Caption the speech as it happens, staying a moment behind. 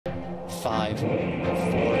5, 4,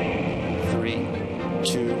 3,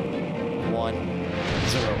 2, 1,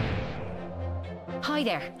 0. Hi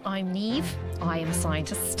there, I'm Niamh. I am a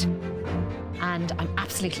scientist and I'm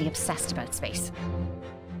absolutely obsessed about space.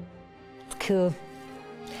 It's cool.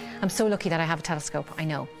 I'm so lucky that I have a telescope, I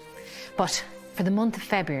know. But for the month of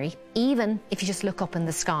February, even if you just look up in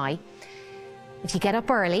the sky, if you get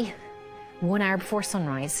up early, 1 hour before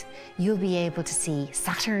sunrise, you'll be able to see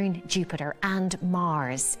Saturn, Jupiter and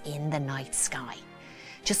Mars in the night sky.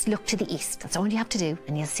 Just look to the east, that's all you have to do,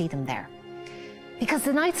 and you'll see them there. Because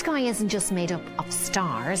the night sky isn't just made up of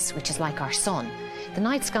stars, which is like our sun. The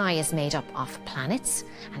night sky is made up of planets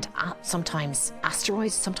and sometimes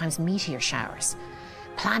asteroids, sometimes meteor showers.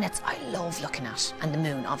 Planets I love looking at, and the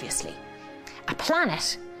moon, obviously. A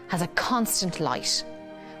planet has a constant light,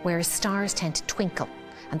 whereas stars tend to twinkle,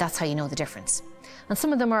 and that's how you know the difference. And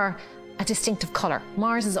some of them are a distinctive colour.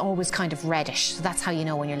 Mars is always kind of reddish, so that's how you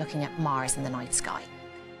know when you're looking at Mars in the night sky.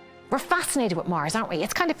 We're fascinated with Mars, aren't we?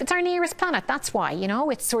 It's our nearest planet, that's why, you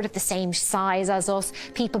know, it's sort of the same size as us.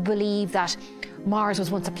 People believe that Mars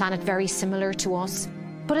was once a planet very similar to us,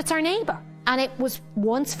 but it's our neighbour. And it was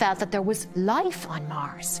once felt that there was life on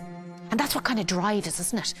Mars. And that's what kind of drives us,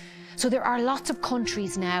 isn't it? So there are lots of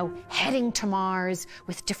countries now heading to Mars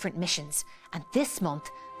with different missions. And this month,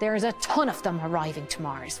 there's a ton of them arriving to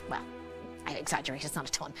Mars. Well, I exaggerate, it's not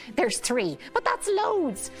a ton. There's 3, but that's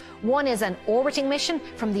loads. One is an orbiting mission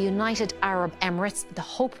from the United Arab Emirates, the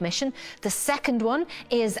HOPE mission. The second one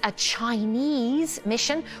is a Chinese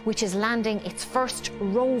mission, which is landing its first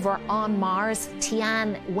rover on Mars,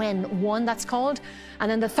 Tianwen-1, that's called. And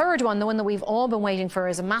then the third one, the one that we've all been waiting for,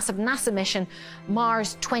 is a massive NASA mission,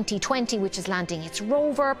 Mars 2020, which is landing its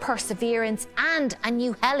rover, Perseverance, and a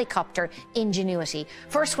new helicopter, Ingenuity.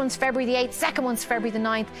 First one's February the 8th, second one's February the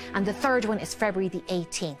 9th, and the third one is February the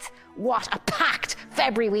 18th. What a packed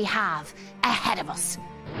February we have ahead of us.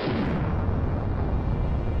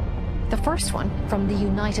 The first one, from the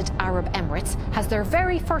United Arab Emirates, has their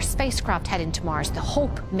very first spacecraft heading to Mars, the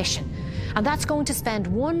HOPE mission. And that's going to spend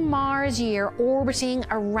 1 Mars year orbiting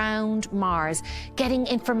around Mars, getting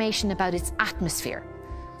information about its atmosphere.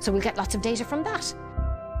 So we'll get lots of data from that.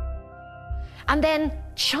 And then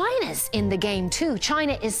China's in the game too.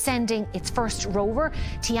 China is sending its first rover,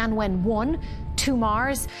 Tianwen-1, to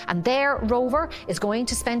Mars, and their rover is going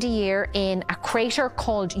to spend a year in a crater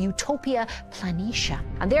called Utopia Planitia.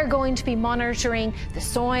 And they're going to be monitoring the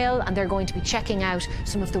soil, and they're going to be checking out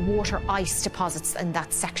some of the water ice deposits in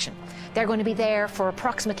that section. They're going to be there for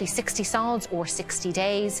approximately 60 sols or 60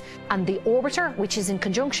 days, and the orbiter, which is in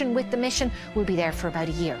conjunction with the mission, will be there for about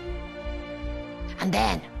a year. And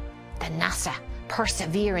then the NASA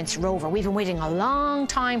Perseverance rover. We've been waiting a long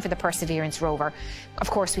time for the Perseverance rover. Of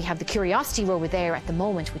course, we have the Curiosity rover there at the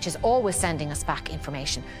moment, which is always sending us back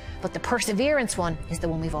information. But the Perseverance one is the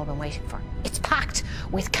one we've all been waiting for. It's packed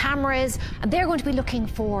with cameras, and they're going to be looking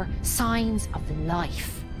for signs of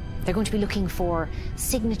life. They're going to be looking for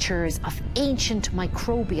signatures of ancient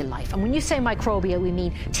microbial life. And when you say microbial, we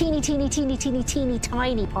mean teeny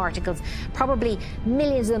tiny particles, probably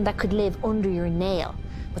millions of them that could live under your nail.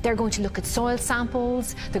 But they're going to look at soil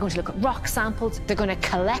samples, they're going to look at rock samples, they're going to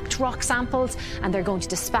collect rock samples, and they're going to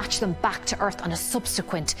dispatch them back to Earth on a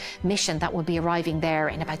subsequent mission that will be arriving there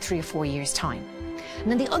in about 3 or 4 years' time. And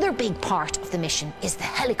then the other big part of the mission is the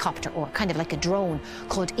helicopter, or kind of like a drone,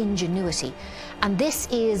 called Ingenuity. And this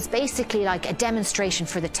is basically like a demonstration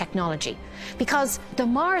for the technology, because the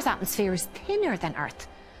Mars atmosphere is thinner than Earth.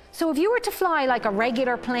 So if you were to fly like a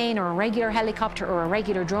regular plane or a regular helicopter or a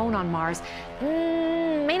regular drone on Mars,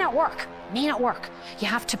 may not work. You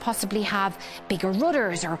have to possibly have bigger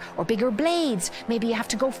rudders or bigger blades. Maybe you have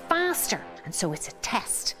to go faster. And so it's a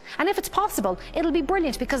test. And if it's possible, it'll be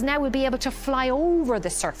brilliant, because now we'll be able to fly over the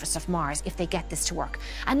surface of Mars if they get this to work.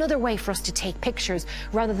 Another way for us to take pictures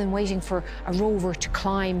rather than waiting for a rover to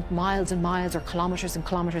climb miles and miles or kilometres and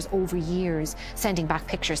kilometres over years, sending back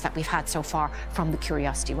pictures that we've had so far from the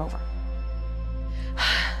Curiosity rover.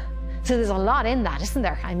 So there's a lot in that, isn't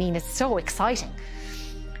there? I mean, it's so exciting.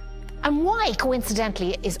 And why,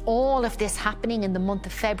 coincidentally, is all of this happening in the month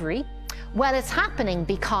of February? Well, it's happening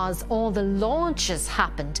because all the launches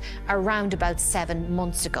happened around about 7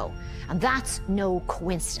 months ago. And that's no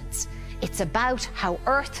coincidence. It's about how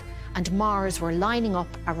Earth and Mars were lining up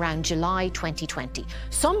around July 2020.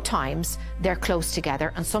 Sometimes they're close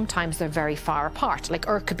together and sometimes they're very far apart. Like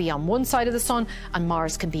Earth could be on one side of the sun and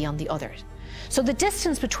Mars can be on the other. So the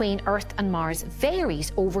distance between Earth and Mars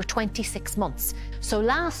varies over 26 months. So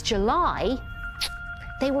last July,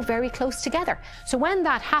 they were very close together. So when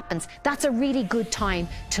that happens, that's a really good time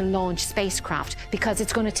to launch spacecraft, because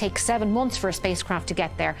it's going to take 7 months for a spacecraft to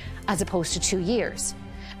get there as opposed to 2 years.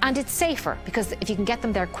 And it's safer, because if you can get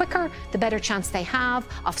them there quicker, the better chance they have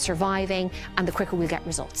of surviving and the quicker we'll get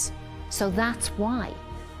results. So that's why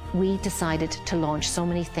we decided to launch so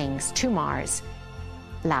many things to Mars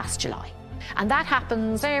last July. And that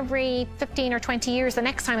happens every 15 or 20 years. The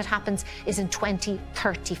next time it happens is in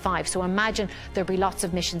 2035. So imagine there'll be lots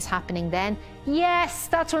of missions happening then. Yes,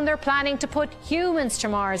 that's when they're planning to put humans to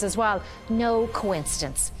Mars as well. No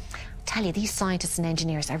coincidence. I tell you, these scientists and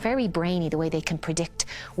engineers are very brainy, the way they can predict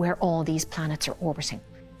where all these planets are orbiting.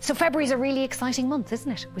 So February is a really exciting month,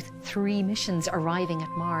 isn't it? With 3 missions arriving at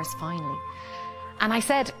Mars finally. And I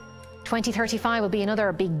said 2035 will be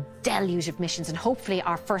another big deluge of missions, and hopefully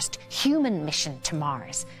our first human mission to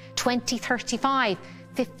Mars. 2035,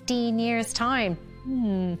 15 years' time.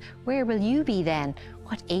 Where will you be then?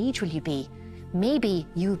 What age will you be? Maybe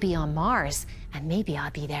you'll be on Mars, and maybe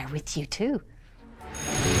I'll be there with you too.